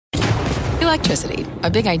Electricity, a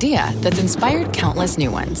big idea that's inspired countless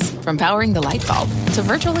new ones. From powering the light bulb to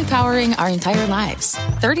virtually powering our entire lives.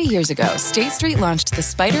 30 years ago, State Street launched the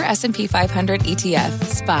SPDR S&P 500 ETF,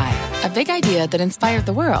 SPY. A big idea that inspired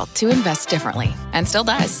the world to invest differently. And still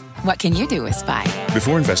does. What can you do with SPY?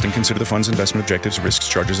 Before investing, consider the fund's investment objectives, risks,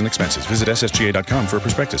 charges, and expenses. Visit ssga.com for a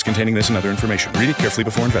prospectus containing this and other information. Read it carefully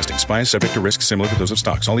before investing. SPY is subject to risks similar to those of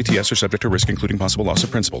stocks. All ETFs are subject to risk, including possible loss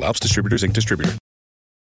of principal. Alps Distributors, Inc. Distributor.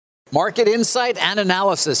 Market insight and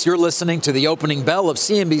analysis. You're listening to the opening bell of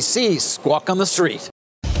CNBC Squawk on the Street.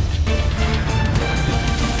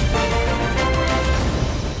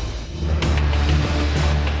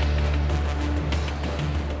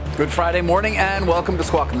 Good Friday morning and welcome to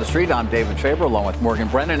Squawk on the Street. I'm David Faber along with Morgan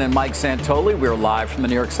Brennan and Mike Santoli. We're live from the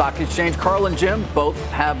New York Stock Exchange. Carl and Jim both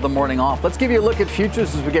have the morning off. Let's give you a look at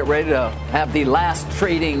futures as we get ready to have the last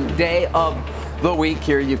trading day of the week.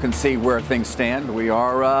 Here you can see where things stand.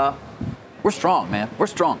 We're strong, man. We're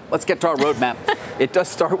strong. Let's get to our roadmap. It does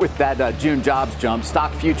start with that June jobs jump.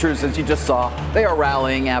 Stock futures, as you just saw, they are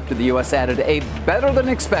rallying after the U.S. added a better than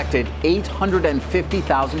expected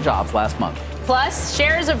 850,000 jobs last month. Plus,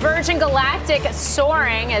 shares of Virgin Galactic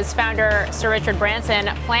soaring as founder Sir Richard Branson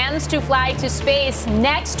plans to fly to space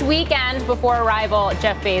next weekend before arrival.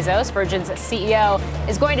 Jeff Bezos, Virgin's CEO,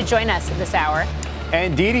 is going to join us this hour.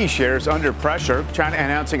 And Didi shares under pressure. China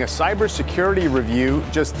announcing a cybersecurity review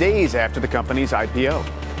just days after the company's IPO.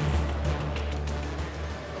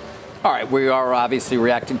 All right, we are obviously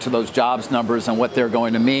reacting to those jobs numbers and what they're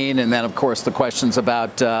going to mean. And then, of course, the questions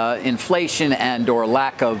about inflation and or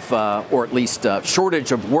lack of or at least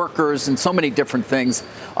shortage of workers and so many different things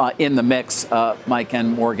in the mix, Mike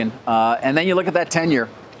and Morgan. And then you look at that 10-year.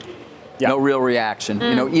 Yep. No real reaction.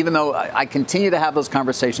 You know, even though I continue to have those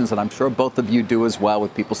conversations, and I'm sure both of you do as well,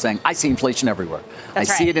 with people saying, I see inflation everywhere. I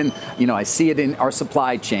see it in our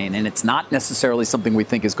supply chain, and it's not necessarily something we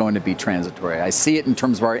think is going to be transitory. I see it in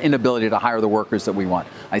terms of our inability to hire the workers that we want.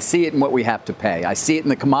 I see it in what we have to pay. I see it in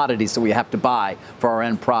the commodities that we have to buy for our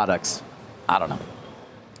end products. I don't know.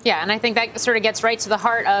 Yeah, and I think that sort of gets right to the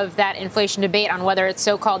heart of that inflation debate on whether it's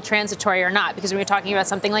so-called transitory or not, because when you're talking about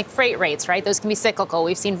something like freight rates, right, those can be cyclical.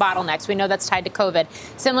 We've seen bottlenecks. We know that's tied to COVID.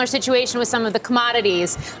 Similar situation with some of the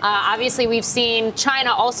commodities. Obviously, we've seen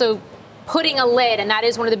China also putting a lid, and that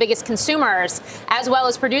is one of the biggest consumers, as well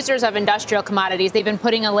as producers of industrial commodities. They've been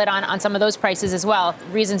putting a lid on some of those prices as well.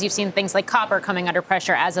 Reasons you've seen things like copper coming under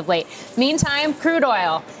pressure as of late. Meantime, crude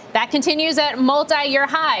oil. That continues at multi-year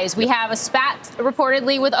highs. We have a spat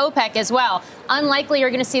reportedly with OPEC as well. Unlikely you're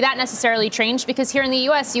going to see that necessarily change because here in the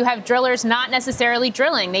U.S. you have drillers not necessarily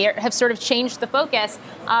drilling. They have sort of changed the focus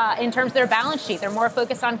in terms of their balance sheet. They're more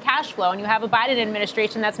focused on cash flow. And you have a Biden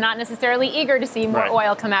administration that's not necessarily eager to see more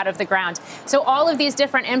oil come out of the ground. So all of these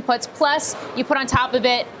different inputs, plus you put on top of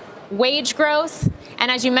it wage growth, and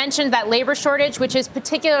as you mentioned, that labor shortage, which is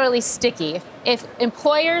particularly sticky. If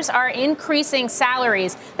employers are increasing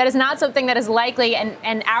salaries, that is not something that is likely,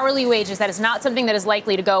 and hourly wages, that is not something that is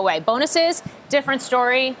likely to go away. Bonuses, different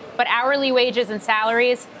story, but hourly wages and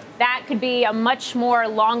salaries, that could be a much more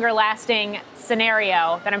longer-lasting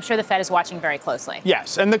scenario that I'm sure the Fed is watching very closely.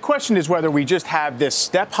 Yes, and the question is whether we just have this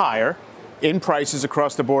step higher in prices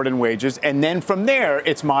across the board in wages, and then from there,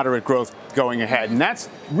 it's moderate growth going ahead. And that's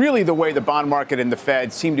really the way the bond market and the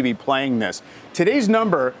Fed seem to be playing this. Today's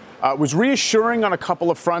number was reassuring on a couple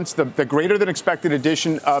of fronts, the greater than expected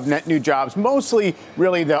addition of net new jobs, mostly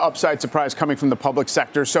really the upside surprise coming from the public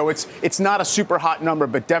sector. So it's not a super hot number,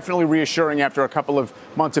 but definitely reassuring after a couple of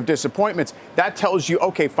months of disappointments. That tells you,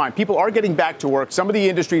 okay, fine, people are getting back to work. Some of the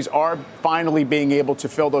industries are finally being able to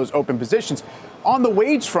fill those open positions. On the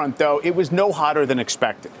wage front, though, it was no hotter than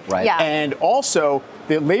expected. Right. Yeah. And also,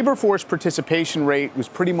 the labor force participation rate was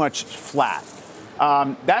pretty much flat.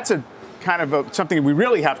 That's a kind of something we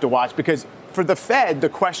really have to watch, because for the Fed, the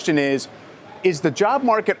question is the job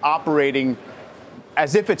market operating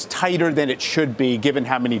as if it's tighter than it should be, given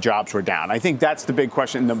how many jobs were down? I think that's the big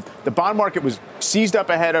question. The bond market was seized up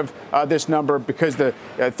ahead of this number because the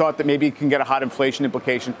thought that maybe it can get a hot inflation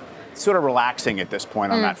implication. Sort of relaxing at this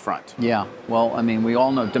point on that front. Yeah, well, I mean, we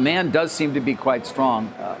all know demand does seem to be quite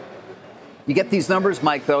strong. You get these numbers,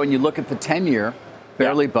 Mike, though, and you look at the 10-year,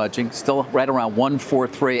 barely budging, still right around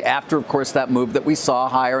 143 after, of course, that move that we saw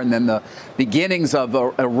higher, and then the beginnings of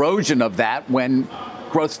erosion of that when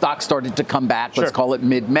growth stocks started to come back, let's Sure. call it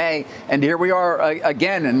mid-May. And here we are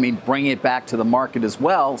again. I mean, bringing it back to the market as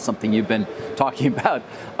well, something you've been talking about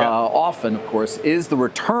often, of course, is the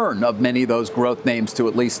return of many of those growth names to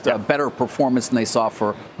at least better performance than they saw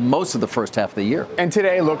for most of the first half of the year. And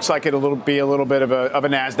today looks like it'll be a little bit of a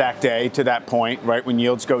NASDAQ day to that point, right? When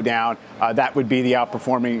yields go down, that would be the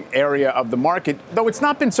outperforming area of the market. Though it's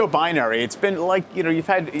not been so binary. It's been like, you've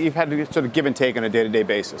had to sort of give and take on a day-to-day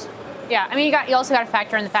basis. Yeah, I mean, you also got to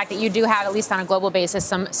factor in the fact that you do have, at least on a global basis,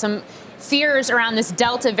 some fears around this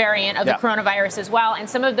Delta variant of the coronavirus as well. And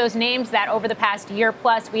some of those names that over the past year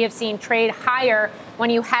plus we have seen trade higher when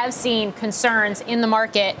you have seen concerns in the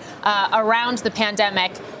market around the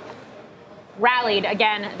pandemic rallied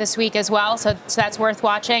again this week as well. So that's worth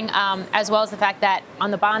watching, as well as the fact that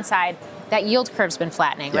on the bond side, that yield curve's been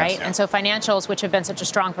flattening, right? And so financials, which have been such a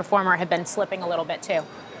strong performer, have been slipping a little bit too.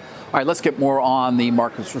 All right, let's get more on the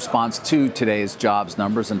market's response to today's jobs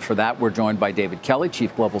numbers. And for that, we're joined by David Kelly,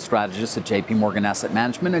 Chief Global Strategist at JP Morgan Asset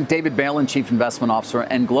Management, and David Bailyn, Chief Investment Officer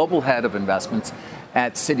and Global Head of Investments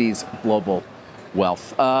at Citi's Global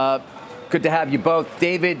Wealth. Good to have you both.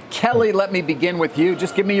 David Kelly, let me begin with you.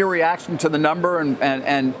 Just give me your reaction to the number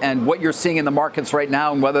and what you're seeing in the markets right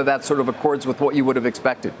now and whether that sort of accords with what you would have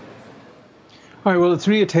expected. All right, well, it's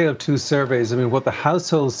really a tale of two surveys. I mean, what the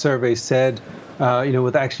household survey said,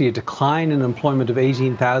 with actually a decline in employment of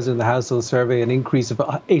 18,000 in the household survey, an increase of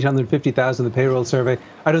 850,000 in the payroll survey.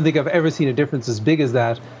 I don't think I've ever seen a difference as big as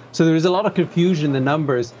that. So there is a lot of confusion in the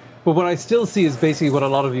numbers. But what I still see is basically what a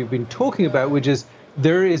lot of you have been talking about, which is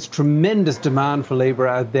there is tremendous demand for labor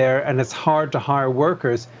out there, and it's hard to hire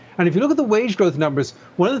workers. And if you look at the wage growth numbers,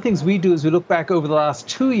 one of the things we do is we look back over the last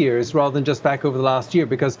 2 years rather than just back over the last year,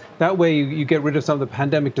 because that way you get rid of some of the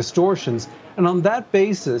pandemic distortions. And on that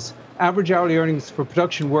basis, average hourly earnings for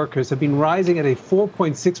production workers have been rising at a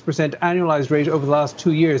 4.6% annualized rate over the last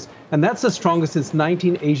 2 years. And that's the strongest since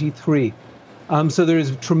 1983. So there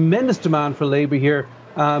is tremendous demand for labor here.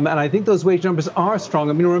 And I think those wage numbers are strong.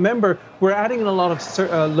 I mean, remember, we're adding in a lot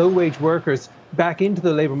of low-wage workers back into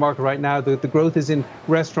the labor market right now. The growth is in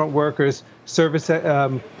restaurant workers, service,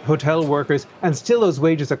 hotel workers, and still those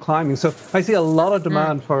wages are climbing. So I see a lot of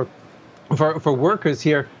demand for workers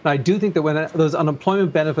here. And I do think that when those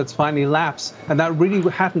unemployment benefits finally lapse, and that really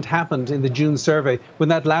hadn't happened in the June survey, when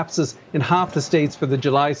that lapses in half the states for the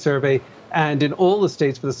July survey and in all the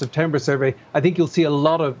states for the September survey, I think you'll see a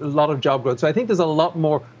lot of job growth. So I think there's a lot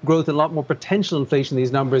more growth, a lot more potential inflation in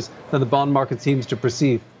these numbers than the bond market seems to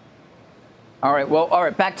perceive. All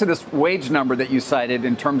right, back to this wage number that you cited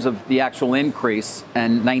in terms of the actual increase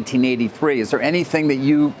in 1983. Is there anything that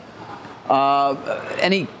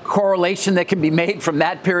any correlation that can be made from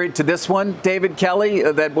that period to this one, David Kelly,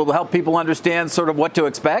 that will help people understand sort of what to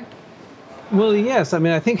expect? Well, yes. I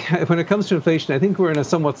mean, I think when it comes to inflation, I think we're in a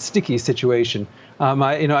somewhat sticky situation. A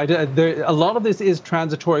lot of this is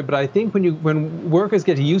transitory, but I think when workers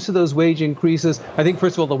get used to those wage increases, I think,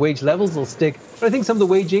 first of all, the wage levels will stick, but I think some of the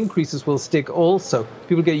wage increases will stick also.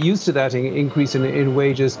 People get used to that increase in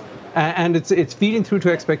wages, and it's feeding through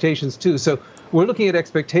to expectations, too. So we're looking at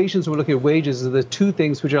expectations, we're looking at wages as the two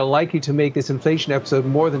things which are likely to make this inflation episode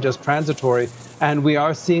more than just transitory. And we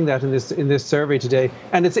are seeing that in this survey today.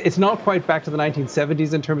 And it's not quite back to the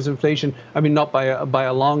 1970s in terms of inflation. I mean, not by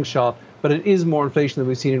a long shot, but it is more inflation than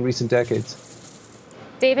we've seen in recent decades.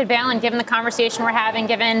 David Bailyn, given the conversation we're having,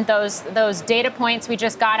 given those data points we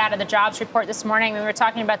just got out of the jobs report this morning, we were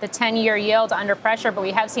talking about the 10-year yield under pressure, but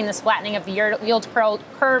we have seen this flattening of the yield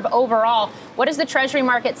curve overall. What is the Treasury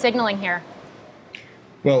market signaling here?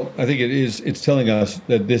 Well, I think it's telling us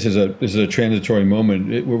that this is a transitory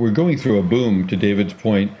moment. We're going through a boom, to David's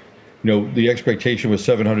point. The expectation was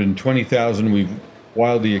 720,000. We've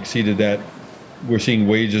wildly exceeded that. We're seeing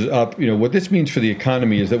wages up. What this means for the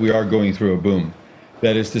economy is that we are going through a boom.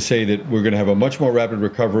 That is to say that we're going to have a much more rapid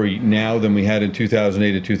recovery now than we had in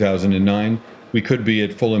 2008 and 2009. We could be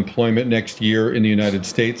at full employment next year in the United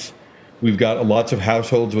States. We've got lots of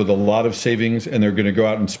households with a lot of savings, and they're going to go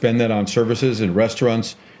out and spend that on services in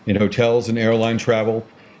restaurants, in hotels, and airline travel.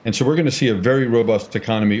 And so we're going to see a very robust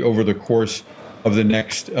economy over the course of the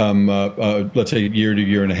next, let's say, year to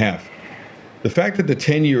year and a half. The fact that the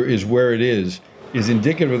 10-year is where it is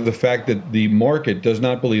indicative of the fact that the market does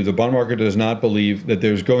not believe, the bond market does not believe that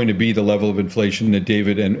there's going to be the level of inflation that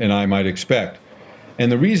David and I might expect.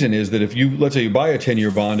 And the reason is that if let's say you buy a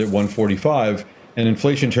 10-year bond at 145 and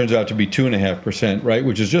inflation turns out to be 2.5%, right,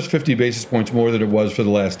 which is just 50 basis points more than it was for the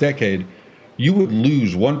last decade, you would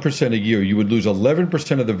lose 1% a year. You would lose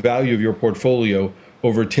 11% of the value of your portfolio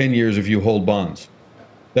over 10 years if you hold bonds.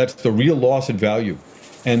 That's the real loss in value.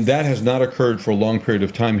 And that has not occurred for a long period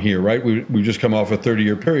of time here, right? We've just come off a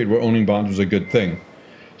 30-year period where owning bonds was a good thing.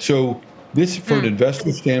 So this, from an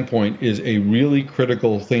investor standpoint, is a really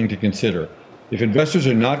critical thing to consider. If investors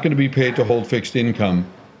are not going to be paid to hold fixed income,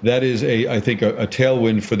 that is, I think, a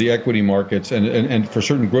tailwind for the equity markets and for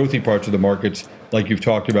certain growthy parts of the markets, like you've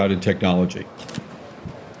talked about in technology.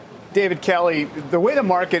 David Kelly, the way the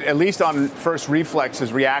market, at least on first reflex,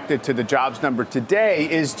 has reacted to the jobs number today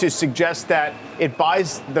is to suggest that it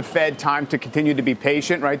buys the Fed time to continue to be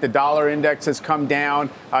patient, right? The dollar index has come down.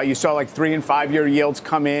 You saw like 3- and 5-year yields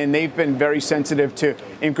come in. They've been very sensitive to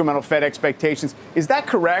incremental Fed expectations. Is that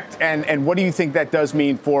correct? And what do you think that does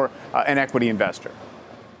mean for an equity investor?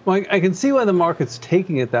 Well, I can see why the market's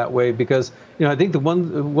taking it that way because, I think the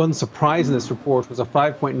one surprise in this report was a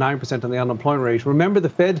 5.9% on the unemployment rate. Remember, the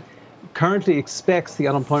Fed currently expects the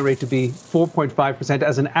unemployment rate to be 4.5%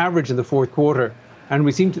 as an average in the fourth quarter. And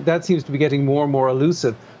that seems to be getting more and more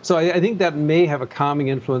elusive. So I think that may have a calming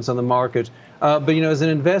influence on the market. But, as an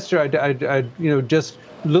investor, I'd just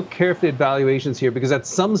look carefully at valuations here because at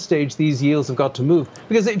some stage these yields have got to move.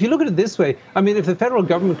 Because if you look at it this way, if the federal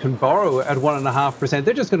government can borrow at 1.5%,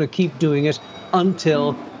 they're just going to keep doing it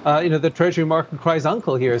until the Treasury market cries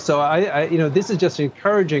uncle here. So this is just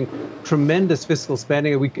encouraging tremendous fiscal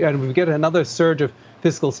spending, and we get another surge of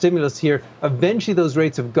fiscal stimulus here. Eventually, those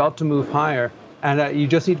rates have got to move higher, and you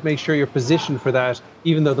just need to make sure you're positioned for that,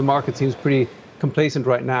 even though the market seems pretty complacent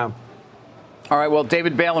right now. All right, well,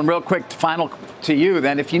 David Bailyn, real quick, final to you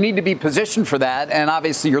then. If you need to be positioned for that, and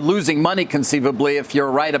obviously you're losing money conceivably if you're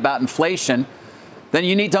right about inflation, then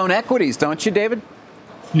you need to own equities, don't you, David?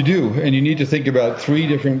 You do, and you need to think about 3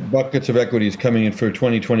 different buckets of equities coming in for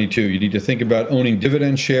 2022. You need to think about owning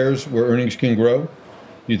dividend shares where earnings can grow.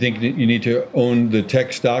 You think that you need to own the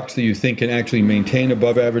tech stocks that you think can actually maintain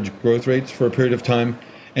above average growth rates for a period of time.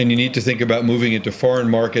 And you need to think about moving into foreign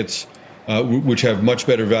markets which have much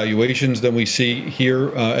better valuations than we see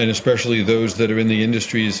here, and especially those that are in the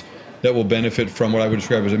industries that will benefit from what I would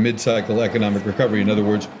describe as a mid-cycle economic recovery. In other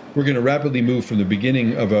words, we're going to rapidly move from the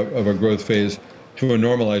beginning of a growth phase to a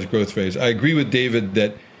normalized growth phase. I agree with David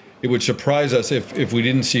that it would surprise us if we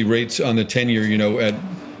didn't see rates on the 10-year, at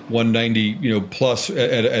 190, plus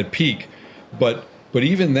at peak. But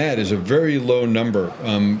even that is a very low number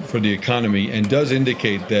for the economy and does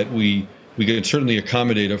indicate that we could certainly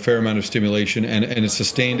accommodate a fair amount of stimulation and a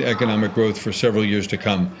sustained economic growth for several years to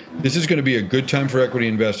come. This is going to be a good time for equity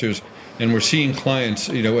investors, and we're seeing clients,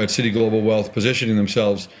 at Citi Global Wealth positioning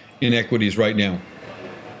themselves in equities right now.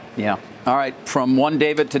 Yeah. All right. From one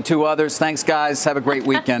David to 2 others. Thanks, guys. Have a great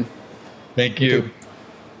weekend. Thank you.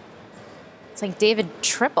 It's like David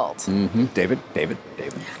tripled. Mm-hmm. David.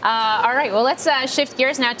 All right. Well, let's shift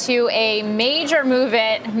gears now to a major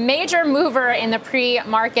mover in the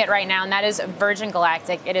pre-market right now, and that is Virgin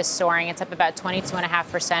Galactic. It is soaring. It's up about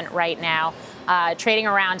 22.5% right now, trading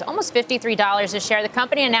around almost $53 a share. The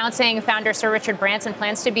company announcing founder Sir Richard Branson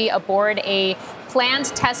plans to be aboard a planned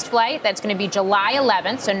test flight that's going to be July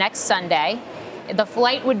 11th, so next Sunday. The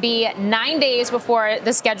flight would be 9 days before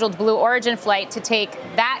the scheduled Blue Origin flight to take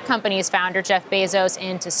that company's founder, Jeff Bezos,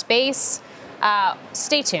 into space.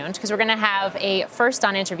 Stay tuned, because we're going to have a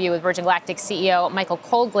first-on interview with Virgin Galactic CEO Michael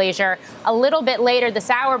Colglazier a little bit later this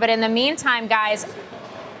hour. But in the meantime, guys,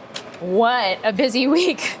 what a busy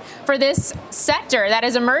week for this sector that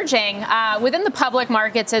is emerging within the public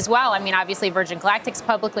markets as well. Obviously, Virgin Galactic's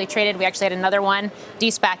publicly traded. We actually had another one,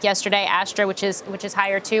 de-SPAC yesterday, Astra, which is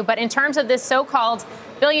higher too. But in terms of this so-called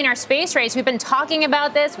billionaire space race, we've been talking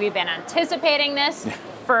about this. We've been anticipating this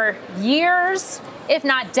for years, if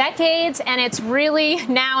not decades, and it's really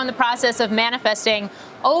now in the process of manifesting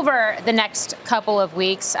over the next couple of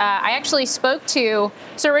weeks. I actually spoke to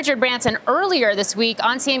Sir Richard Branson earlier this week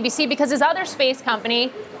on CNBC because his other space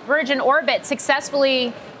company, Virgin Orbit,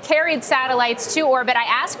 successfully carried satellites to orbit. I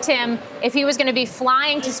asked him if he was going to be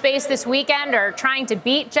flying to space this weekend or trying to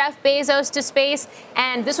beat Jeff Bezos to space,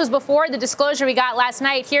 and this was before the disclosure we got last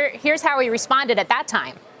night. Here's how he responded at that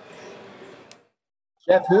time.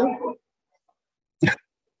 Jeff who?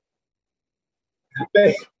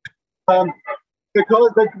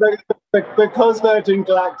 Because Virgin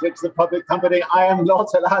Galactic's a public company, I am not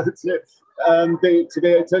allowed to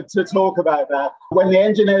talk about that. When the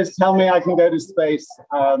engineers tell me I can go to space,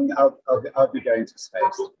 I'll be going to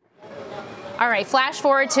space. All right, flash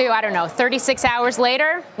forward to, 36 hours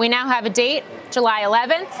later. We now have a date, July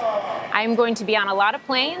 11th. I'm going to be on a lot of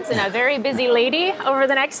planes and a very busy lady over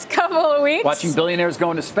the next couple of weeks. Watching billionaires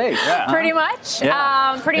go into space. Yeah. Pretty much.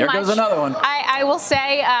 Yeah. There goes another one. I will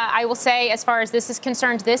say, as far as this is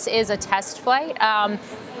concerned, this is a test flight.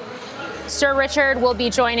 Sir Richard will be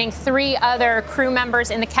joining 3 other crew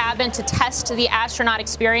members in the cabin to test the astronaut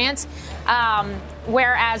experience.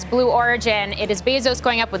 Whereas Blue Origin, it is Bezos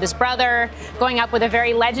going up with his brother, going up with a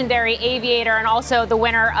very legendary aviator, and also the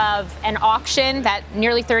winner of an auction, that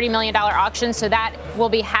nearly $30 million auction. So that will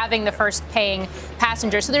be having the first paying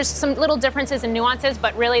passenger. So there's some little differences and nuances,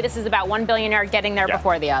 but really this is about one billionaire getting there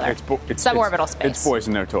before the other. It's suborbital space. It's boys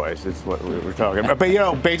and their toys. It's what we're talking about. But,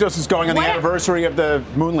 Bezos is going on the anniversary of the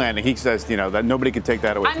moon landing. He says, that nobody can take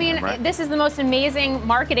that away from him, right? This is the most amazing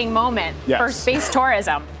marketing moment for space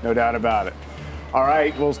tourism. No doubt about it. All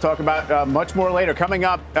right, we'll talk about much more later. Coming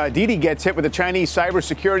up, Didi gets hit with a Chinese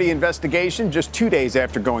cybersecurity investigation just 2 days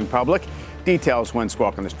after going public. Details when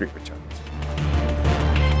Squawk on the Street returns.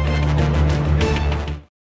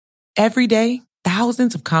 Every day,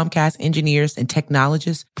 thousands of Comcast engineers and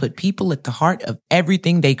technologists put people at the heart of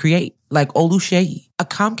everything they create. Like Oluseyi, a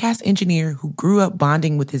Comcast engineer who grew up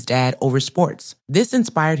bonding with his dad over sports. This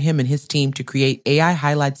inspired him and his team to create AI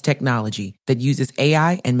Highlights technology that uses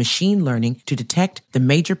AI and machine learning to detect the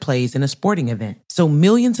major plays in a sporting event, so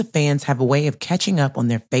millions of fans have a way of catching up on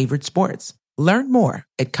their favorite sports. Learn more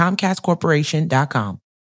at ComcastCorporation.com.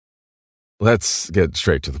 Let's get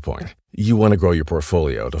straight to the point. You want to grow your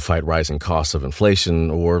portfolio to fight rising costs of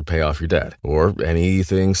inflation or pay off your debt or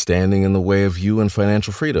anything standing in the way of you and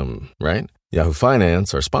financial freedom, right? Yahoo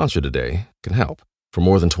Finance, our sponsor today, can help. For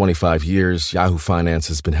more than 25 years, Yahoo Finance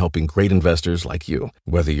has been helping great investors like you.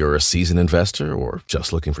 Whether you're a seasoned investor or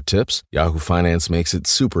just looking for tips, Yahoo Finance makes it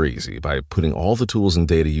super easy by putting all the tools and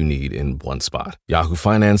data you need in one spot. Yahoo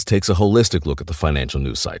Finance takes a holistic look at the financial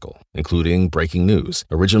news cycle, including breaking news,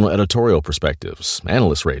 original editorial perspectives,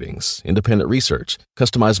 analyst ratings, independent research,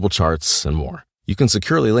 customizable charts, and more. You can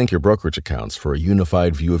securely link your brokerage accounts for a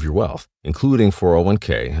unified view of your wealth, including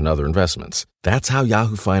 401k and other investments. That's how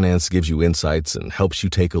Yahoo Finance gives you insights and helps you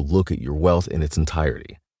take a look at your wealth in its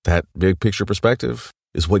entirety. That big picture perspective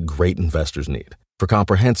is what great investors need. For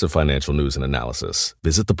comprehensive financial news and analysis,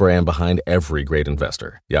 visit the brand behind every great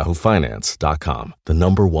investor, yahoofinance.com, the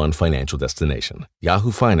 #1 financial destination,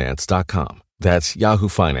 yahoofinance.com. That's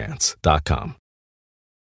yahoofinance.com.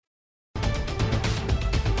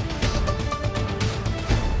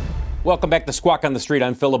 Welcome back to Squawk on the Street.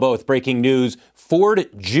 I'm Phil LeBeau with breaking news. Ford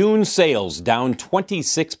June sales down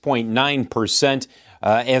 26.9%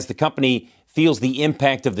 as the company feels the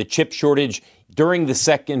impact of the chip shortage during the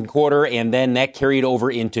second quarter, and then that carried over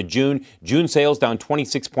into June. June sales down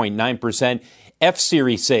 26.9%.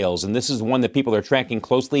 F-Series sales, and this is the one that people are tracking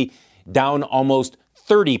closely, down almost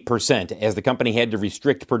 30% as the company had to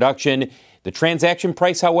restrict production. The transaction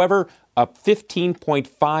price, however, up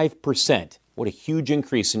 15.5%. What a huge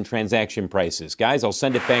increase in transaction prices. Guys, I'll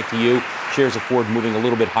send it back to you. Shares of Ford moving a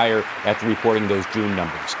little bit higher after reporting those June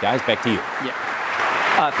numbers. Guys, back to you. Yeah.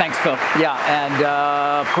 Thanks, Phil. Yeah, and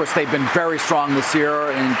of course they've been very strong this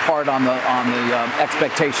year, in part on the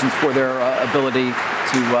expectations for their ability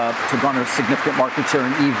to garner significant market share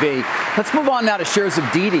in EV. Let's move on now to shares of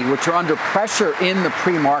Didi, which are under pressure in the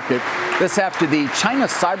pre-market. This after the China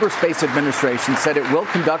Cyberspace Administration said it will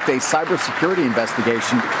conduct a cybersecurity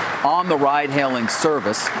investigation on the ride-hailing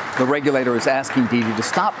service. The regulator is asking Didi to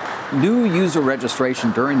stop new user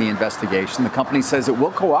registration during the investigation. The company says it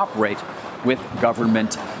will cooperate with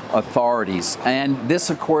government authorities. And this,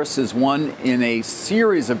 of course, is one in a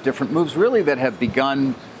series of different moves, really, that have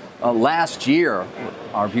begun last year.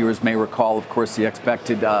 Our viewers may recall, of course, the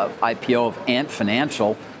expected IPO of Ant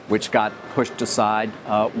Financial, which got pushed aside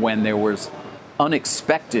when there was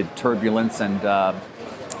unexpected turbulence and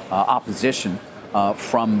opposition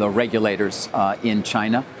from the regulators in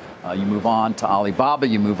China. You move on to Alibaba,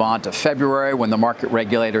 you move on to February when the market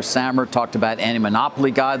regulator SAMR talked about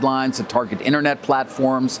anti-monopoly guidelines that target internet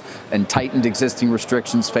platforms and tightened existing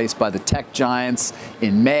restrictions faced by the tech giants.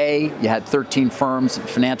 In May, you had 13 firms,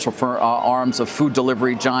 financial arms of food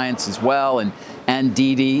delivery giants as well, and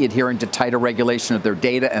Didi adhering to tighter regulation of their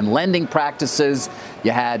data and lending practices.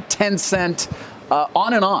 You had Tencent.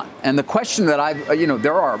 On and on. And the question that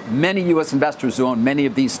there are many U.S. investors who own many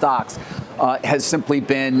of these stocks, has simply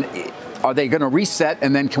been, are they going to reset?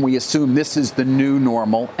 And then can we assume this is the new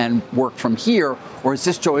normal and work from here? Or is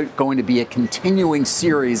this going to be a continuing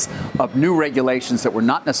series of new regulations that we're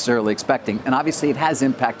not necessarily expecting? And obviously it has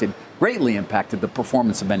greatly impacted the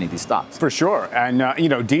performance of many of these stocks. For sure. And,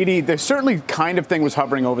 Didi, the certainly kind of thing was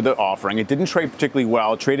hovering over the offering. It didn't trade particularly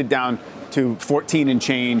well. It traded down to 14 and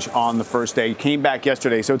change on the first day. Came back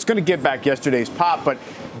yesterday. So it's going to give back yesterday's pop. But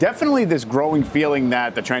definitely this growing feeling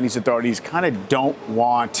that the Chinese authorities kind of don't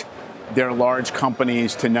want their large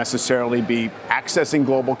companies to necessarily be accessing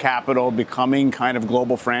global capital, becoming kind of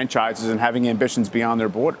global franchises and having ambitions beyond their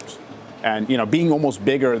borders. and, being almost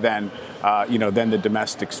bigger than the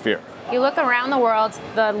domestic sphere. You look around the world,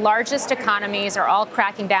 the largest economies are all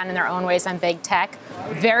cracking down in their own ways on big tech.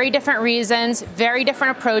 Very different reasons, very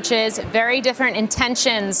different approaches, very different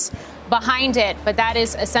intentions behind it. But that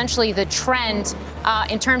is essentially the trend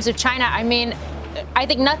in terms of China. I mean, I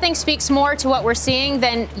think nothing speaks more to what we're seeing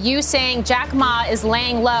than you saying Jack Ma is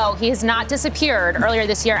laying low. He has not disappeared earlier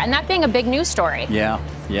this year, and that being a big news story. Yeah,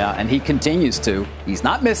 and he continues to. He's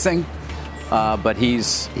not missing. But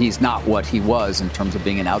he's not what he was in terms of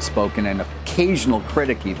being an outspoken and occasional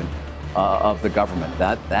critic even of the government.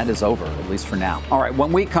 That is over, at least for now. All right,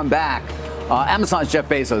 when we come back, Amazon's Jeff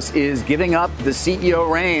Bezos is giving up the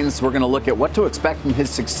CEO reins. We're going to look at what to expect from his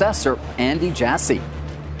successor, Andy Jassy.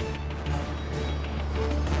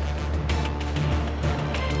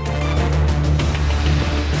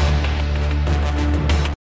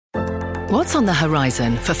 What's on the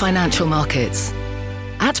horizon for financial markets?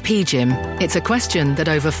 At PGIM, it's a question that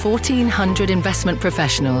over 1,400 investment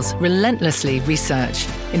professionals relentlessly research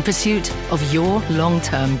in pursuit of your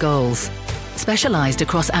long-term goals. Specialized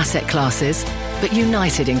across asset classes, but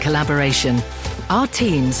united in collaboration, our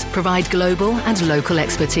teams provide global and local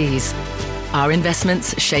expertise. Our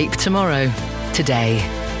investments shape tomorrow, today.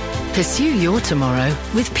 Pursue your tomorrow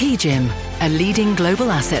with PGIM, a leading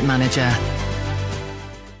global asset manager.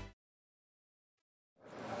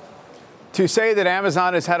 To say that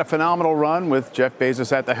Amazon has had a phenomenal run with Jeff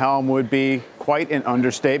Bezos at the helm would be quite an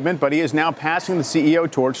understatement, but he is now passing the CEO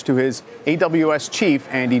torch to his AWS chief,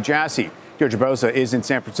 Andy Jassy. Deirdre Bosa is in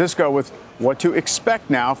San Francisco with what to expect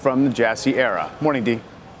now from the Jassy era. Morning, Dee.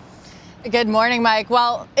 Good morning, Mike.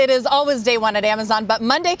 Well, it is always day one at Amazon, but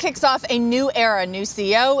Monday kicks off a new era, new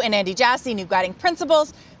CEO and Andy Jassy, new guiding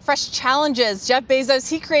principles, fresh challenges. Jeff Bezos,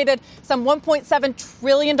 he created some $1.7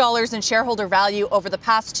 trillion in shareholder value over the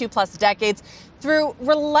past 2+ decades through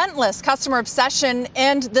relentless customer obsession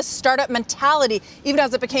and this startup mentality. Even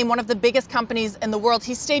as it became one of the biggest companies in the world,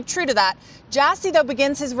 he stayed true to that. Jassy, though,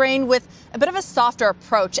 begins his reign with a bit of a softer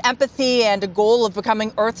approach, empathy and a goal of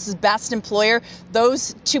becoming Earth's best employer.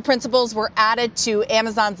 Those two principles were added to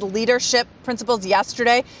Amazon's leadership principles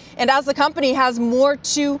yesterday. And as the company has more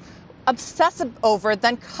to obsess over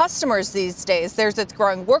than customers these days, there's its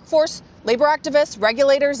growing workforce, labor activists,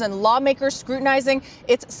 regulators, and lawmakers scrutinizing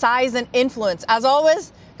its size and influence. As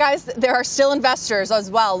always, guys, there are still investors as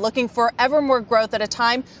well looking for ever more growth at a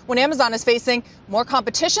time when Amazon is facing more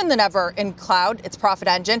competition than ever in cloud, its profit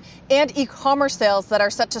engine, and e-commerce sales that are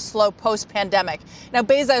set to slow post-pandemic. Now,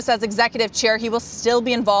 Bezos, as executive chair, he will still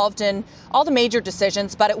be involved in all the major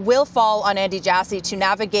decisions, but it will fall on Andy Jassy to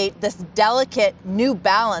navigate this delicate new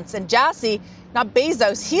balance. And Jassy, not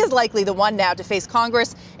Bezos, he is likely the one now to face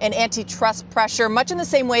Congress and antitrust pressure, much in the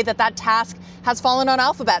same way that task has fallen on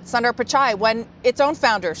Alphabet, Sundar Pichai, when its own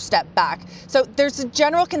founder stepped back. So there's a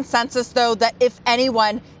general consensus, though, that if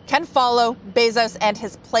anyone can follow Bezos and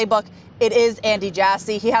his playbook, it is Andy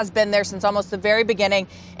Jassy. He has been there since almost the very beginning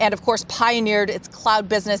and, of course, pioneered its cloud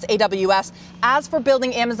business, AWS. As for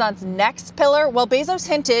building Amazon's next pillar, well, Bezos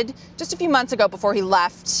hinted just a few months ago before he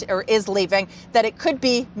left, or is leaving, that it could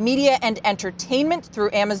be media and entertainment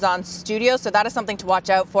through Amazon Studios. So that is something to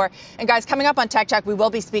watch out for. And guys, coming up on Tech Check, we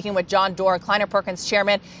will be speaking with John Doerr, Kleiner Perkins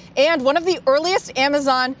chairman, and one of the earliest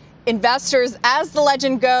Amazon investors. As the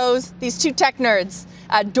legend goes, these two tech nerds,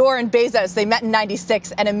 Doerr and Bezos, they met in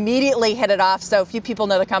 '96 and immediately hit it off. So few people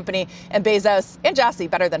know the company and Bezos and Jassy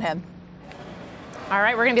better than him. All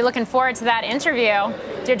right, we're going to be looking forward to that interview.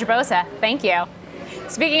 Deirdre Bosa, thank you.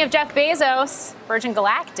 Speaking of Jeff Bezos, Virgin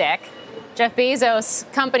Galactic, Jeff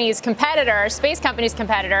Bezos' company's competitor, space company's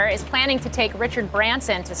competitor, is planning to take Richard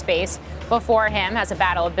Branson to space before him as a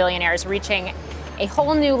battle of billionaires reaching a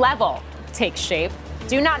whole new level takes shape.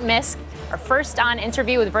 Do not miss our first on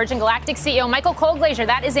interview with Virgin Galactic CEO Michael Colglazier.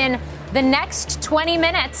 That is in the next 20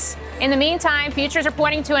 minutes. In the meantime, futures are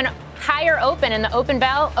pointing to an higher open, and the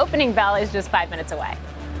opening bell is just 5 minutes away.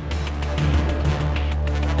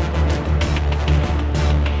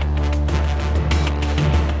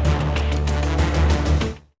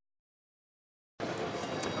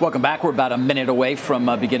 Welcome back. We're about a minute away from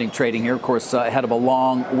beginning trading here, of course, ahead of a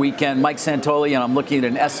long weekend. Mike Santoli, and I'm looking at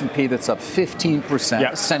an S&P that's up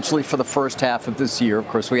 15%, essentially for the first half of this year. Of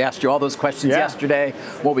course, we asked you all those questions yesterday,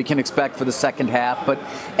 what we can expect for the second half. But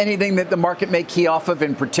anything that the market may key off of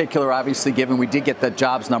in particular, obviously, given we did get that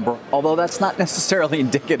jobs number, although that's not necessarily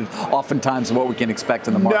indicative oftentimes of what we can expect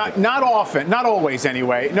in the market. Not often, not always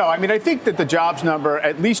anyway. No, I mean, I think that the jobs number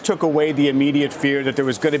at least took away the immediate fear that there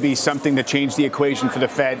was going to be something that changed the equation for the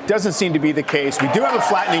Fed. Doesn't seem to be the case. We do have a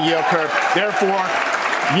flattening yield curve. Therefore,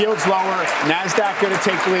 yields lower. NASDAQ going to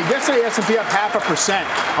take the lead. Yesterday, S&P up 0.5%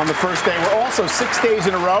 on the first day. We're also 6 days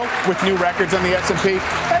in a row with new records on the S&P.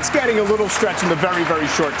 That's getting a little stretch in the very, very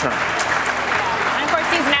short term. And of course,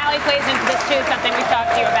 seasonality plays into this too, something we've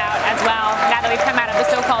talked to you about as well, now that we've come out of the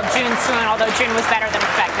so-called June swoon, although June was better than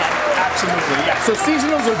expected. Absolutely, yeah. So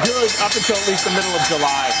seasonals are good up until at least the middle of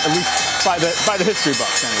July, at least by the history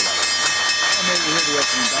books anyway. Maybe hear the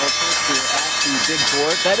opening bell first. We're at the big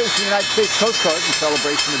board. That is the United States Coast Guard in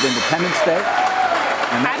celebration of Independence Day.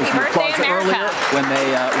 And that Happy was birthday, America. Earlier when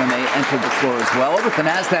they entered the floor as well. Over at the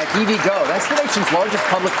NASDAQ EVgo. That's the nation's largest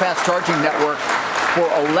public fast charging network for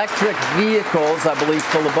electric vehicles. I believe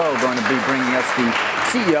Phil LeBeau going to be bringing us the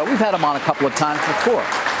CEO. We've had him on a couple of times before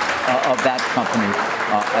of that company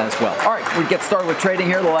as well. All right, we get started with trading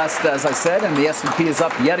here. The last, as I said, and the S&P is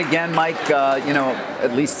up yet again, Mike.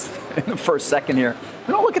 At least in the first second here.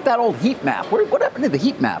 Don't look at that old heat map. What happened to the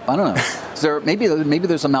heat map? I don't know. Is there maybe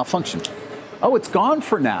there's a malfunction? Oh, it's gone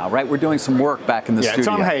for now, right? We're doing some work back in the studio. Yeah, it's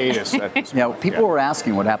on hiatus. People were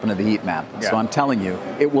asking what happened to the heat map. So I'm telling you,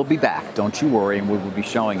 it will be back. Don't you worry, and we will be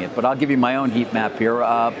showing it. But I'll give you my own heat map here.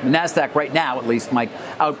 The NASDAQ right now, at least, Mike,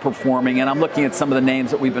 outperforming. And I'm looking at some of the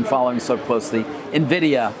names that we've been following so closely.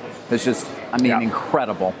 NVIDIA is just,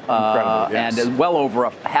 incredible. Yes. And well over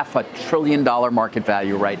 $500 billion market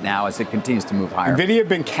value right now as it continues to move higher. NVIDIA have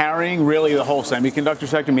been carrying really the whole semiconductor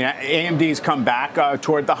sector. I mean, AMD's come back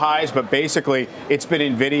toward the highs, but basically it's been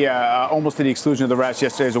NVIDIA almost to the exclusion of the rest.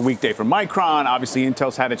 Yesterday was a weak day for Micron. Obviously,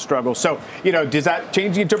 Intel's had its struggles. So, does that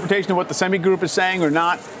change the interpretation of what the semi group is saying or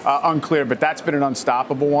not? Unclear, but that's been an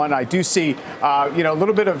unstoppable one. I do see, a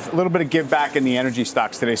little bit of give back in the energy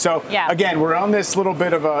stocks today. So, again, we're on this little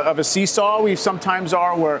bit of a seesaw. We sometimes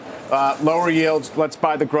are where lower yields, let's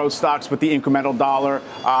buy the growth stocks with the incremental dollar,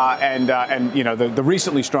 and the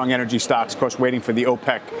recently strong energy stocks, of course, waiting for the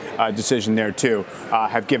OPEC decision there too,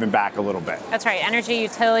 have given back a little bit. That's right. Energy,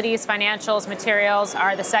 utilities, financials, materials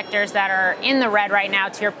are the sectors that are in the red right now.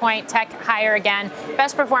 To your point, tech higher again.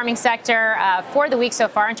 Best performing sector for the week so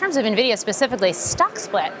far. In terms of NVIDIA specifically, stock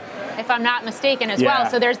split, if I'm not mistaken, as well.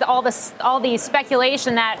 So there's all the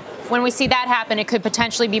speculation that when we see that happen, it could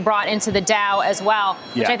potentially be brought into the Dow as well,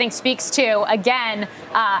 which I think speaks to, again,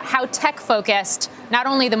 how tech-focused not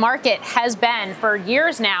only the market has been for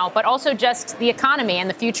years now, but also just the economy and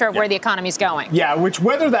the future of where the economy is going. Yeah,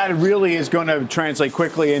 whether that really is going to translate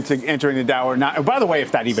quickly into entering the Dow or not. By the way,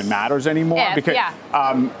 if that even matters anymore.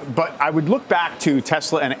 But I would look back to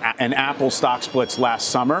Tesla and Apple stock splits last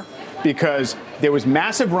summer, because there was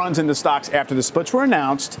massive runs in the stocks after the splits were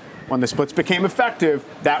announced. When the splits became effective,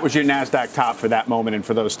 that was your NASDAQ top for that moment and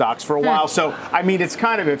for those stocks for a while. So, it's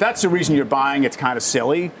kind of, if that's the reason you're buying, it's kind of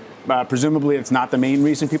silly. Presumably, it's not the main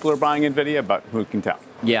reason people are buying NVIDIA, but who can tell?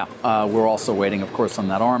 Yeah, we're also waiting, of course, on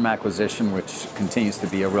that ARM acquisition, which continues to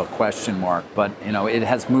be a real question mark. But, it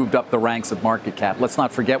has moved up the ranks of market cap. Let's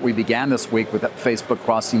not forget we began this week with Facebook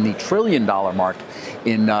crossing the $1 trillion mark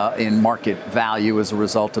in market value as a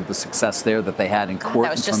result of the success there that they had in court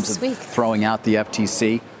in terms of throwing out the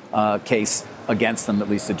FTC case against them, at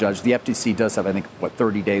least the judge. The FTC does have, I think,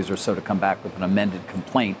 30 days or so to come back with an amended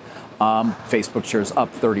complaint. Facebook shares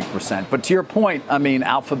up 30%. But to your point,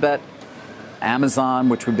 Alphabet, Amazon,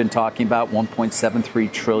 which we've been talking about,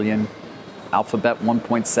 $1.73 trillion. Alphabet,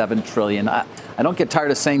 $1.7 trillion. I don't get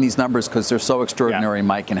tired of saying these numbers because they're so extraordinary,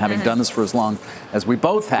 Mike. And having done this for as long as we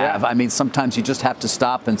both have, sometimes you just have to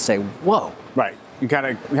stop and say, whoa. Right. You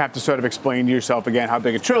have to sort of explain to yourself again how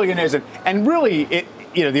big a trillion is. And really,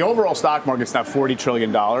 the overall stock market's now $40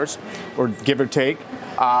 trillion, or give or take.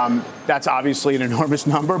 That's obviously an enormous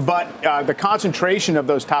number, but the concentration of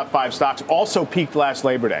those top 5 stocks also peaked last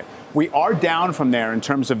Labor Day. We are down from there in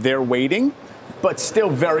terms of their weighting, but still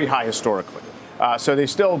very high historically. So they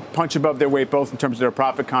still punch above their weight, both in terms of their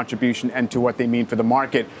profit contribution and to what they mean for the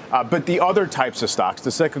market. But the other types of stocks,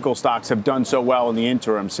 the cyclical stocks, have done so well in the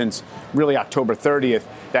interim since really October 30th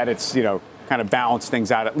that it's, kind of balanced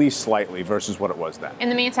things out at least slightly versus what it was then. In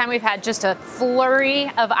the meantime, we've had just a flurry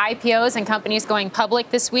of IPOs and companies going public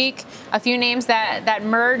this week. A few names that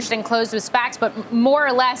merged and closed with SPACs, but more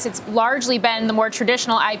or less it's largely been the more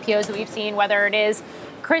traditional IPOs that we've seen, whether it is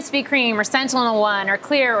Krispy Kreme or SentinelOne or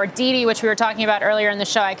Clear or Didi, which we were talking about earlier in the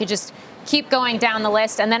show. I could just keep going down the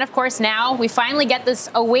list. And then, of course, now we finally get this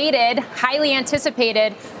awaited, highly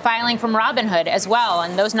anticipated filing from Robinhood as well.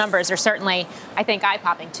 And those numbers are certainly, I think,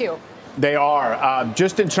 eye-popping, too. They are.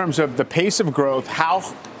 Just in terms of the pace of growth, how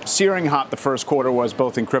searing hot the first quarter was,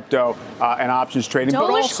 both in crypto and options trading, but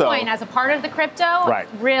also Dogecoin as a part of the crypto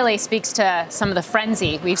really speaks to some of the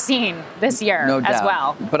frenzy we've seen this year as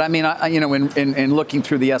well. But I mean, in looking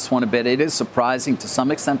through the S1 a bit, it is surprising to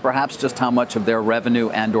some extent, perhaps, just how much of their revenue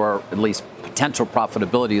and/or at least potential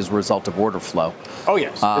profitability is a result of order flow. Oh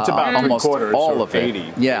yes, it's about almost all of it.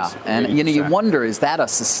 80. Yeah, and 80%. you wonder, is that a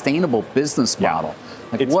sustainable business model?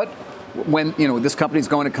 Like when this company's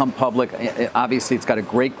going to come public, obviously it's got a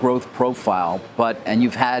great growth profile, and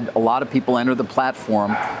you've had a lot of people enter the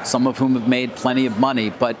platform, some of whom have made plenty of money,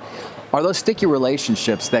 but are those sticky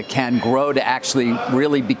relationships that can grow to actually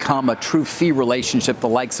really become a true fee relationship, the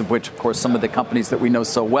likes of which, of course, some of the companies that we know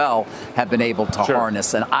so well have been able to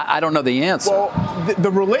harness? And I don't know the answer. Well,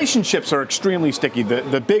 the relationships are extremely sticky.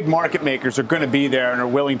 The big market makers are going to be there and are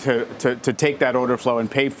willing to take that order flow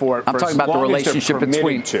and pay for it. I'm talking about the relationship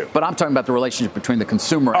but I'm talking about the relationship between the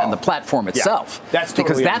consumer and the platform itself. That's totally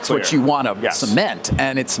because that's unclear. what you want to cement,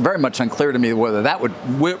 and it's very much unclear to me whether that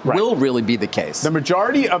will really be the case. The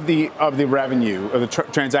majority of the revenue, of the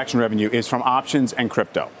transaction revenue, is from options and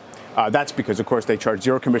crypto. That's because, of course, they charge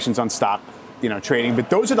zero commissions on stock, trading. But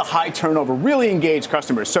those are the high turnover, really engaged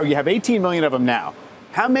customers. So you have 18 million of them now.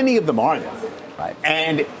 How many of them are there?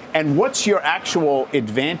 Right. And what's your actual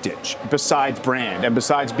advantage besides brand and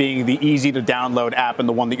besides being the easy to download app and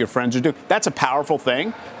the one that your friends are doing? That's a powerful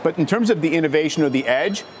thing. But in terms of the innovation or the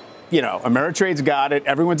edge, Ameritrade's got it.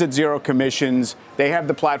 Everyone's at zero commissions. They have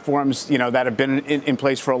the platforms, that have been in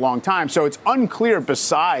place for a long time. So it's unclear,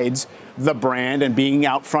 besides the brand and being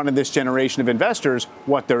out front of this generation of investors,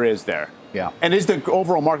 what there is there. Yeah. And is the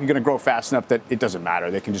overall market going to grow fast enough that it doesn't matter?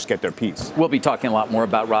 They can just get their piece. We'll be talking a lot more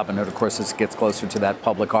about Robinhood, of course, as it gets closer to that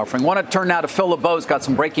public offering. Want to turn now to Phil LeBeau, who's got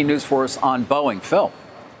some breaking news for us on Boeing. Phil.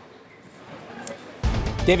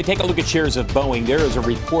 David, take a look at shares of Boeing. There is a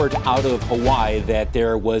report out of Hawaii that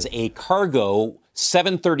there was a cargo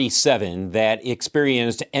 737 that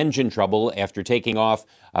experienced engine trouble after taking off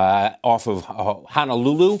of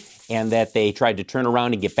Honolulu, and that they tried to turn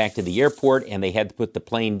around and get back to the airport, and they had to put the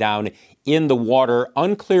plane down in the water.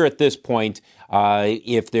 Unclear at this point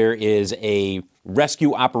if there is a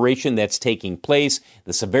rescue operation that's taking place,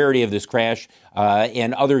 the severity of this crash,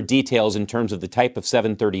 and other details in terms of the type of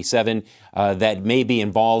 737 that may be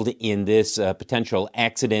involved in this potential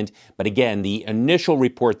accident. But again, the initial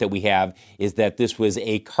report that we have is that this was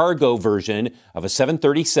a cargo version of a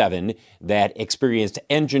 737 that experienced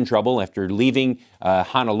engine trouble after leaving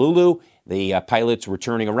Honolulu. The pilots were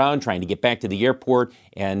turning around, trying to get back to the airport,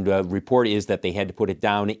 and report is that they had to put it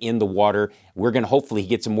down in the water. We're going to hopefully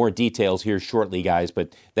get some more details here shortly, guys,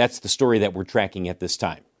 but that's the story that we're tracking at this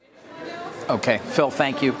time. Okay, Phil,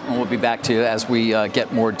 thank you. And we'll be back to you as we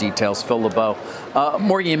get more details. Phil LeBeau.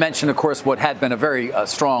 Morgan, you mentioned, of course, what had been a very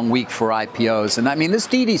strong week for IPOs. And I mean, this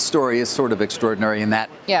Didi story is sort of extraordinary in that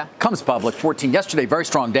comes public 14 yesterday, very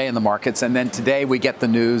strong day in the markets. And then today we get the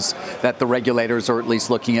news that the regulators are at least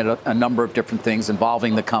looking at a number of different things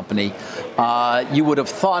involving the company. You would have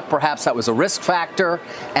thought perhaps that was a risk factor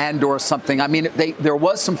and or something. I mean, there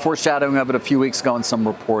was some foreshadowing of it a few weeks ago and some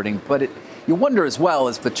reporting, but you wonder as well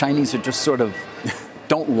if the Chinese are just sort of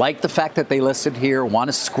don't like the fact that they listed here, want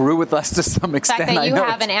to screw with us to some extent. The fact that you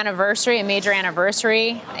have an anniversary, a major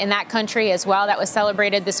anniversary in that country as well that was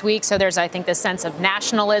celebrated this week. So there's, I think, this sense of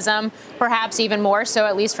nationalism, perhaps even more so,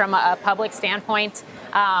 at least from a public standpoint,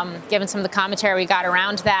 given some of the commentary we got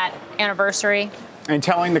around that anniversary. And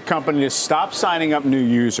telling the company to stop signing up new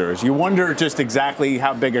users. You wonder just exactly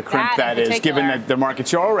how big a crimp that is, given that the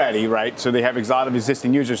market's already, right? So they have a lot of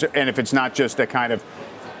existing users. And if it's not just a kind of,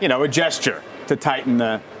 a gesture to tighten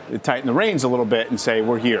the reins a little bit and say,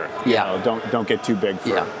 we're here. Don't get too big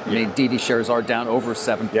for I mean, Didi shares are down over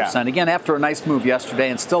 7%. Again, after a nice move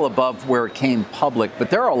yesterday and still above where it came public.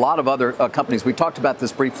 But there are a lot of other companies. We talked about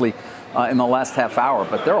this briefly in the last half hour,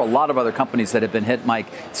 but there are a lot of other companies that have been hit, Mike.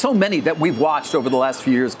 So many that we've watched over the last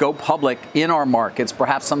few years go public in our markets.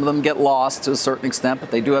 Perhaps some of them get lost to a certain extent,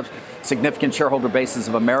 but they do have significant shareholder bases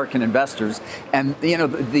of American investors. And,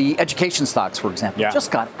 the education stocks, for example,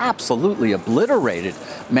 just got absolutely obliterated.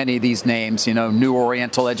 Many of these names, New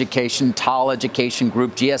Oriental Education, TAL Education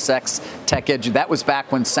Group, GSX Tech Edge. That was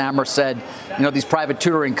back when Sammer said, these private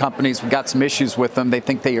tutoring companies, we've got some issues with them. They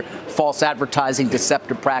think they are false advertising,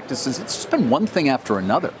 deceptive practices. It's just been one thing after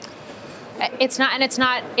another. It's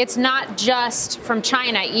not just from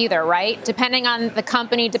China either, right? Depending on the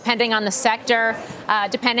company, depending on the sector,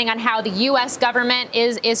 depending on how the U.S. government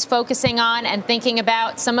is focusing on and thinking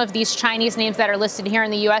about some of these Chinese names that are listed here in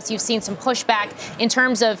the U.S., you've seen some pushback in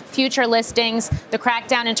terms of future listings, the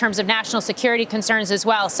crackdown in terms of national security concerns as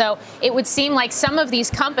well. So it would seem like some of these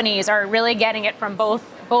companies are really getting it from both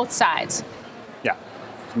both sides. Yeah,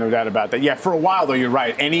 no doubt about that. Yeah, for a while, though, you're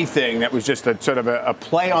right. Anything that was just a sort of a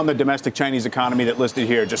play on the domestic Chinese economy that listed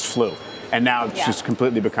here just flew. And now it's just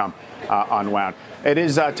completely become unwound. It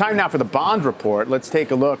is time now for the bond report. Let's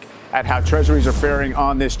take a look at how treasuries are faring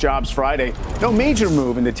on this Jobs Friday. No major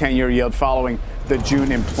move in the 10-year yield following the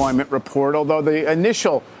June employment report, although the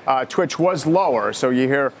initial twitch was lower. So you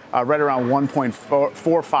hear right around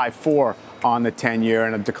 1.454 on the 10-year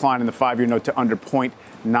and a decline in the 5-year note to under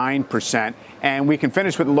 0.9%. And we can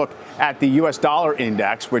finish with a look at the U.S. dollar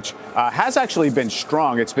index, which has actually been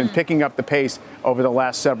strong. It's been picking up the pace over the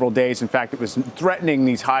last several days. In fact, it was threatening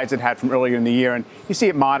these highs it had from earlier in the year. And you see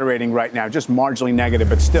it moderating right now, just marginally negative,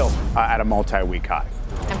 but still at a multi-week high.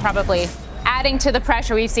 And probably adding to the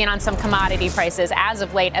pressure we've seen on some commodity prices as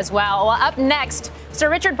of late as well. Well, up next, Sir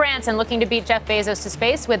Richard Branson looking to beat Jeff Bezos to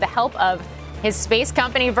space with the help of his space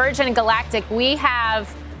company, Virgin Galactic. We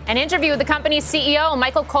have an interview with the company's CEO,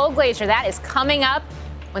 Michael Colglazier. That is coming up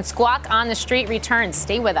when Squawk on the Street returns.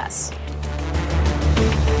 Stay with us.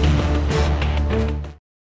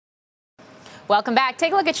 Welcome back.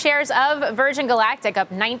 Take a look at shares of Virgin Galactic, up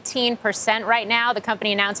 19% right now. The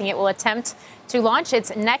company announcing it will attempt to launch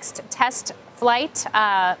its next flight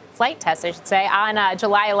test, on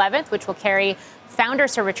July 11th, which will carry founder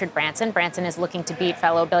Sir Richard Branson. Branson is looking to beat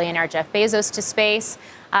fellow billionaire Jeff Bezos to space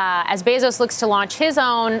as Bezos looks to launch his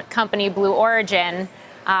own company, Blue Origin,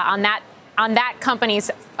 on that company's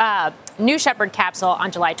New Shepard capsule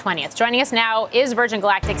on July 20th. Joining us now is Virgin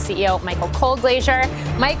Galactic CEO Michael Colglazier.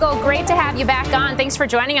 Michael, great to have you back on. Thanks for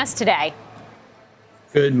joining us today.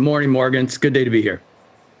 Good morning, Morgan. It's a good day to be here.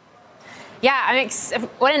 Yeah,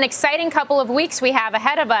 what an exciting couple of weeks we have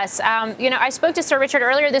ahead of us. I spoke to Sir Richard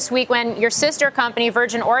earlier this week when your sister company,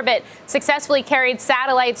 Virgin Orbit, successfully carried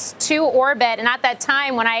satellites to orbit. And at that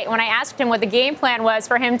time, when I asked him what the game plan was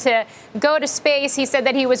for him to go to space, he said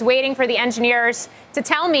that he was waiting for the engineers to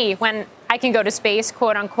tell me when I can go to space,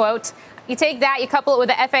 quote unquote. You take that, you couple it with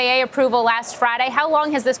the FAA approval last Friday. How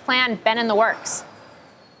long has this plan been in the works?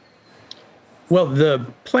 Well, the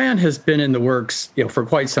plan has been in the works, for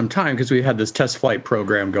quite some time because we had this test flight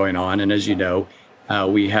program going on. And as you know,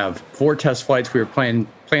 we have 4 test flights we were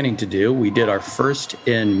planning to do. We did our first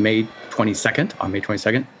on May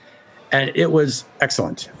 22nd, and it was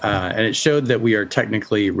excellent. And it showed that we are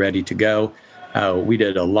technically ready to go. We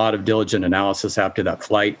did a lot of diligent analysis after that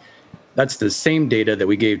flight. That's the same data that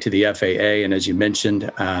we gave to the FAA. And as you mentioned,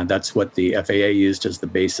 that's what the FAA used as the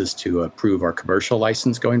basis to approve our commercial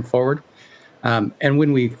license going forward. And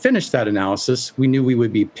when we finished that analysis, we knew we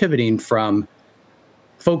would be pivoting from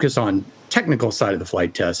focus on technical side of the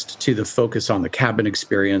flight test to the focus on the cabin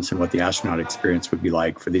experience and what the astronaut experience would be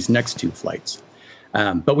like for these next 2 flights.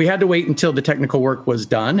 But we had to wait until the technical work was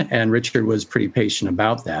done, and Richard was pretty patient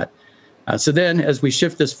about that. So then as we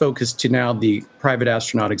shift this focus to now the private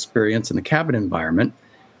astronaut experience and the cabin environment,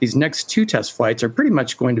 these next 2 test flights are pretty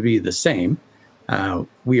much going to be the same.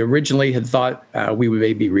 We originally had thought we would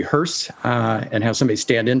maybe rehearse and have somebody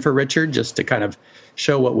stand in for Richard just to kind of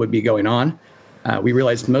show what would be going on. We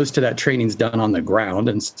realized most of that training's done on the ground,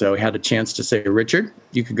 and so we had a chance to say, Richard,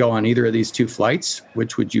 you could go on either of these 2 flights.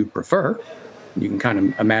 Which would you prefer? You can kind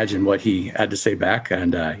of imagine what he had to say back,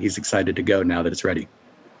 and he's excited to go now that it's ready.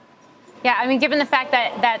 Yeah, given the fact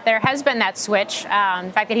that there has been that switch, the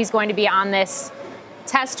fact that he's going to be on this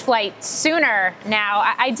test flight sooner now.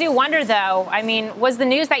 I do wonder, though, was the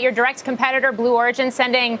news that your direct competitor, Blue Origin,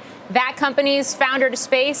 sending that company's founder to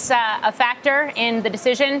space a factor in the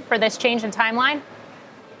decision for this change in timeline?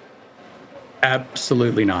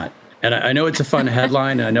 Absolutely not. And I know it's a fun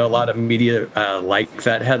headline, and I know a lot of media like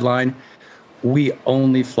that headline. We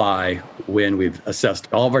only fly when we've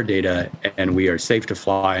assessed all of our data and we are safe to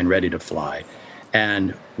fly and ready to fly.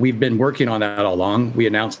 And we've been working on that all along. We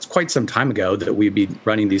announced quite some time ago that we'd be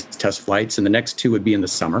running these test flights, and the next 2 would be in the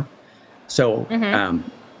summer. So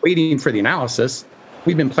waiting for the analysis,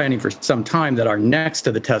 we've been planning for some time that our next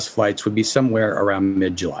of the test flights would be somewhere around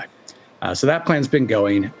mid-July. So that plan's been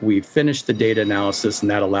going. We finished the data analysis,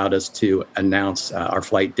 and that allowed us to announce our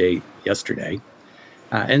flight date yesterday.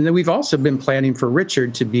 And then we've also been planning for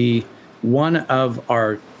Richard to be one of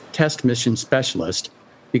our test mission specialists,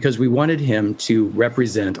 because we wanted him to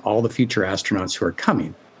represent all the future astronauts who are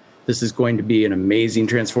coming. This is going to be an amazing,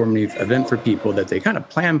 transformative event for people that they kind of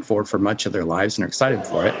plan for much of their lives and are excited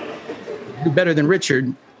for it. Who better than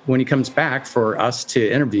Richard when he comes back for us to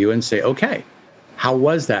interview and say, okay, how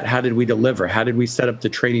was that? How did we deliver? How did we set up the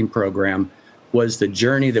training program? Was the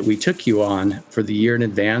journey that we took you on for the year in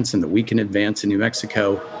advance and the week in advance in New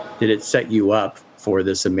Mexico, did it set you up for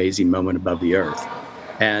this amazing moment above the Earth?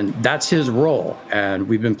 And that's his role. And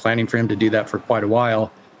we've been planning for him to do that for quite a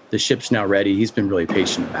while. The ship's now ready. He's been really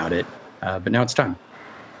patient about it, but now it's time.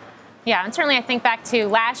 Yeah, and certainly I think back to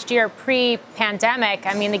last year pre-pandemic.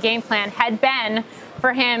 I mean, the game plan had been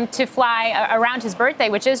for him to fly around his birthday,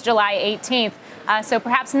 which is July 18th. So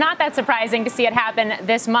perhaps not that surprising to see it happen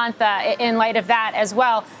this month in light of that as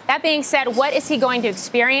well. That being said, what is he going to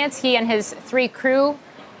experience, he and his 3 crew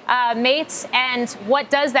mates, and what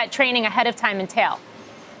does that training ahead of time entail?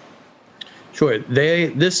 Sure.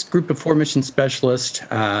 This group of 4 mission specialists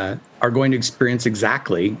are going to experience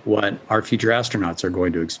exactly what our future astronauts are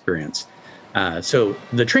going to experience. So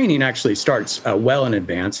the training actually starts well in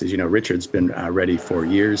advance. As you know, Richard's been ready for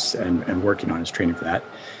years and working on his training for that.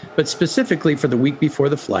 But specifically for the week before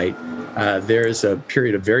the flight, there's a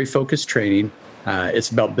period of very focused training. It's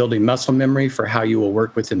about building muscle memory for how you will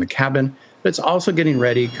work within the cabin, but it's also getting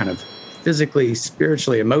ready kind of physically,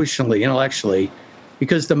 spiritually, emotionally, intellectually,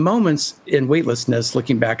 because the moments in weightlessness,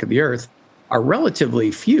 looking back at the Earth, are relatively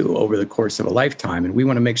few over the course of a lifetime. And we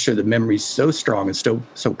want to make sure the memory is so strong and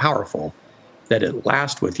so powerful that it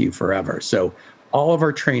lasts with you forever. So all of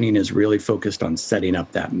our training is really focused on setting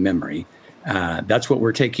up that memory. That's what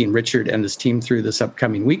we're taking Richard and his team through this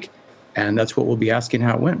upcoming week. And that's what we'll be asking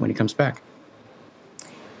how it went when he comes back.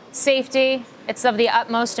 Safety, it's of the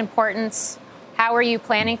utmost importance. How are you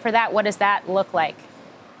planning for that? What does that look like?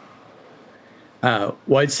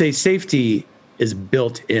 Well, I'd say safety is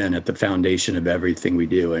built in at the foundation of everything we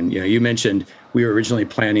do. And, you mentioned we were originally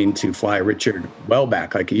planning to fly Richard well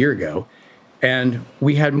back, like a year ago, and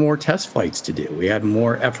we had more test flights to do. We had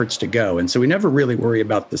more efforts to go. And so we never really worry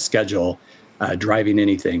about the schedule driving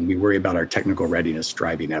anything. We worry about our technical readiness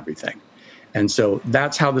driving everything. And so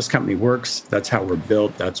that's how this company works. That's how we're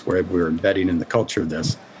built. That's where we're embedding in the culture of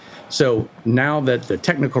this. So now that the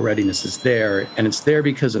technical readiness is there, and it's there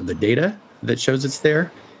because of the data that shows it's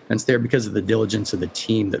there, and it's there because of the diligence of the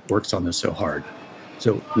team that works on this so hard.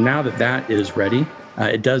 So now that that is ready,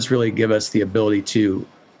 it does really give us the ability to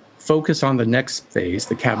focus on the next phase,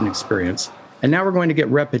 the cabin experience. And now we're going to get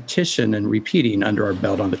repetition and repeating under our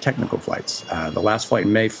belt on the technical flights. The last flight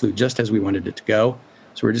in May flew just as we wanted it to go.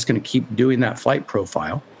 So we're just going to keep doing that flight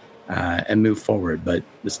profile and move forward. But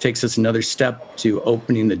this takes us another step to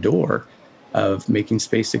opening the door of making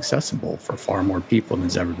space accessible for far more people than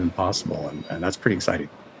has ever been possible. And that's pretty exciting.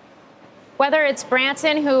 Whether it's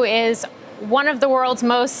Branson, who is one of the world's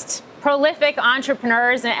most prolific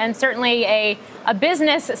entrepreneurs and certainly a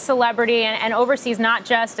business celebrity and oversees not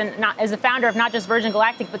as a founder of not just Virgin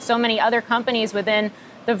Galactic, but so many other companies within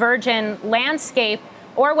the Virgin landscape,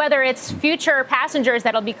 or whether it's future passengers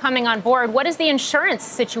that'll be coming on board, what does the insurance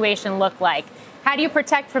situation look like? How do you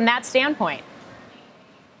protect from that standpoint?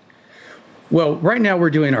 Well, right now we're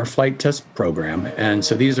doing our flight test program. And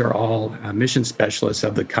so these are all mission specialists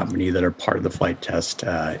of the company that are part of the flight test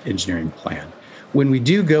engineering plan. When we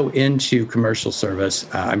do go into commercial service,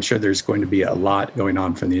 I'm sure there's going to be a lot going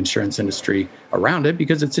on from the insurance industry around it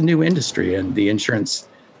because it's a new industry, and the insurance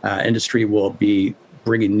industry will be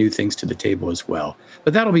bringing new things to the table as well.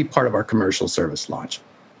 But that'll be part of our commercial service launch.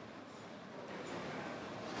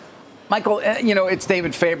 Michael, it's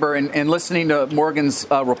David Faber, and listening to Morgan's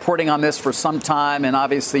reporting on this for some time, and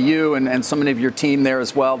obviously you and so many of your team there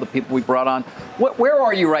as well, the people we brought on. Where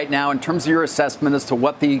are you right now in terms of your assessment as to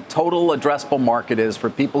what the total addressable market is for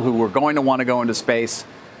people who are going to want to go into space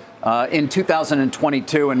in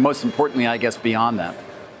 2022, and most importantly, I guess, beyond that?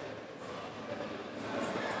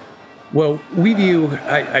 Well, we view,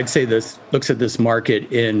 I'd say this looks at this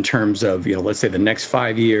market in terms of, let's say the next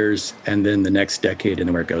 5 years and then the next decade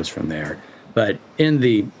and where it goes from there. But in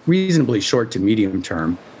the reasonably short to medium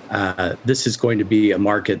term, this is going to be a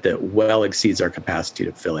market that well exceeds our capacity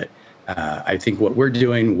to fill it. I think what we're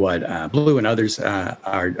doing, what Blue and others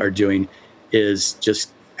are doing, is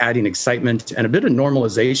just adding excitement and a bit of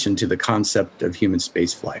normalization to the concept of human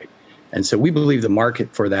spaceflight. And so we believe the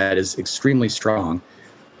market for that is extremely strong.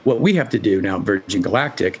 What we have to do now at Virgin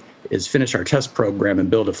Galactic is finish our test program and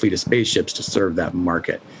build a fleet of spaceships to serve that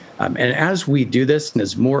market. And as we do this, and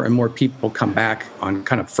as more and more people come back on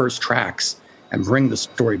kind of first tracks and bring the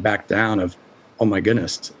story back down of, oh my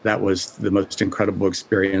goodness, that was the most incredible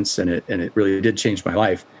experience, and it really did change my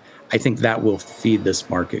life, I think that will feed this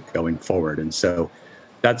market going forward. And so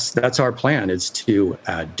that's our plan, is to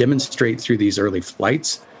demonstrate through these early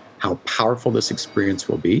flights how powerful this experience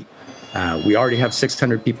will be. We already have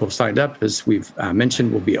 600 people signed up. As we've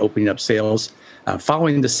mentioned, we'll be opening up sales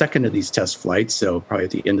following the second of these test flights, so probably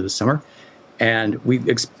at the end of the summer. And we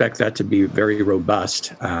expect that to be very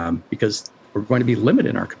robust because we're going to be limited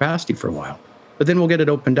in our capacity for a while. But then we'll get it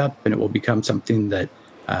opened up, and it will become something that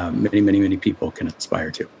many, many, many people can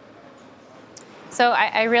aspire to. So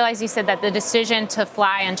I realize you said that the decision to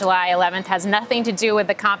fly on July 11th has nothing to do with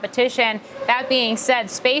the competition. That being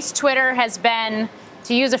said, Space Twitter has been,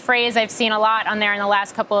 to use a phrase I've seen a lot on there in the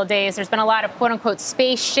last couple of days, there's been a lot of quote-unquote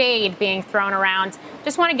space shade being thrown around.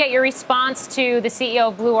 Just want to get your response to the CEO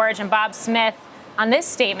of Blue Origin, Bob Smith, on this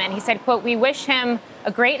statement. He said, quote, "We wish him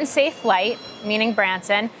a great and safe flight," meaning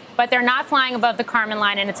Branson, "but they're not flying above the Kármán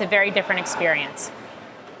line, and it's a very different experience."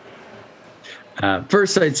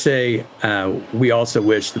 First, I'd say we also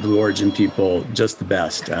wish the Blue Origin people just the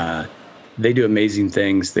best. They do amazing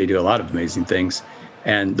things. They do a lot of amazing things.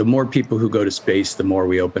 And the more people who go to space, the more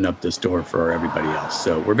we open up this door for everybody else.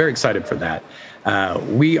 So we're very excited for that.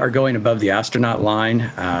 We are going above the astronaut line.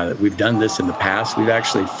 We've done this in the past. We've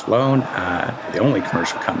actually flown, the only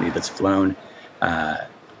commercial company that's flown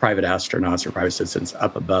private astronauts or private citizens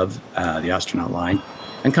up above the astronaut line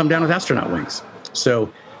and come down with astronaut wings. So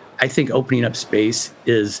I think opening up space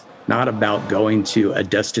is not about going to a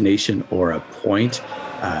destination or a point.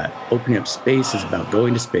 Opening up space is about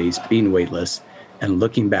going to space, being weightless, and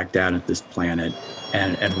looking back down at this planet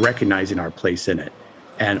and recognizing our place in it.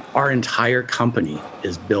 And our entire company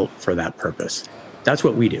is built for that purpose. That's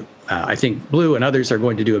what we do. I think Blue and others are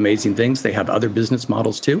going to do amazing things. They have other business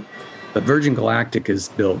models too. But Virgin Galactic is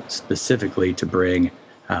built specifically to bring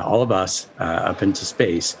all of us up into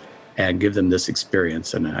space and give them this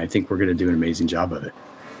experience. And I think we're going to do an amazing job of it.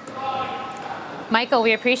 Michael,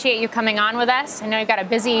 we appreciate you coming on with us. I know you've got a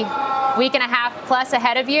busy week and a half plus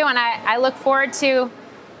ahead of you, and I look forward to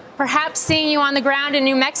perhaps seeing you on the ground in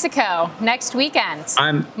New Mexico next weekend.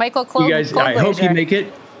 Michael Klobuchar. You guys, I hope you make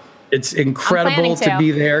it. It's incredible to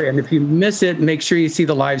be there. And if you miss it, make sure you see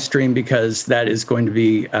the live stream because that is going to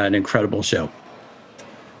be an incredible show.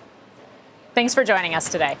 Thanks for joining us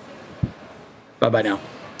today. Bye-bye now.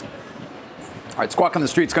 All right, Squawk on the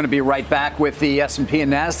Street's going to be right back with the S&P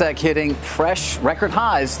and NASDAQ hitting fresh record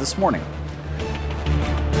highs this morning.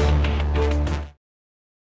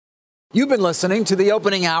 You've been listening to the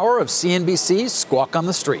opening hour of CNBC's Squawk on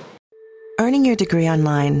the Street. Earning your degree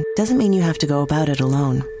online doesn't mean you have to go about it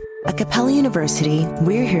alone. At Capella University,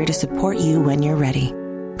 we're here to support you when you're ready.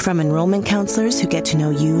 From enrollment counselors who get to know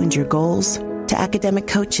you and your goals, to academic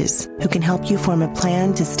coaches who can help you form a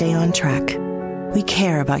plan to stay on track. We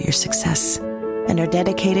care about your success and are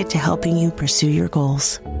dedicated to helping you pursue your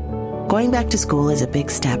goals. Going back to school is a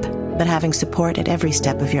big step, but having support at every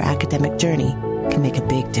step of your academic journey can make a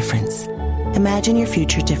big difference. Imagine your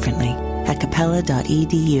future differently at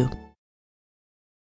capella.edu.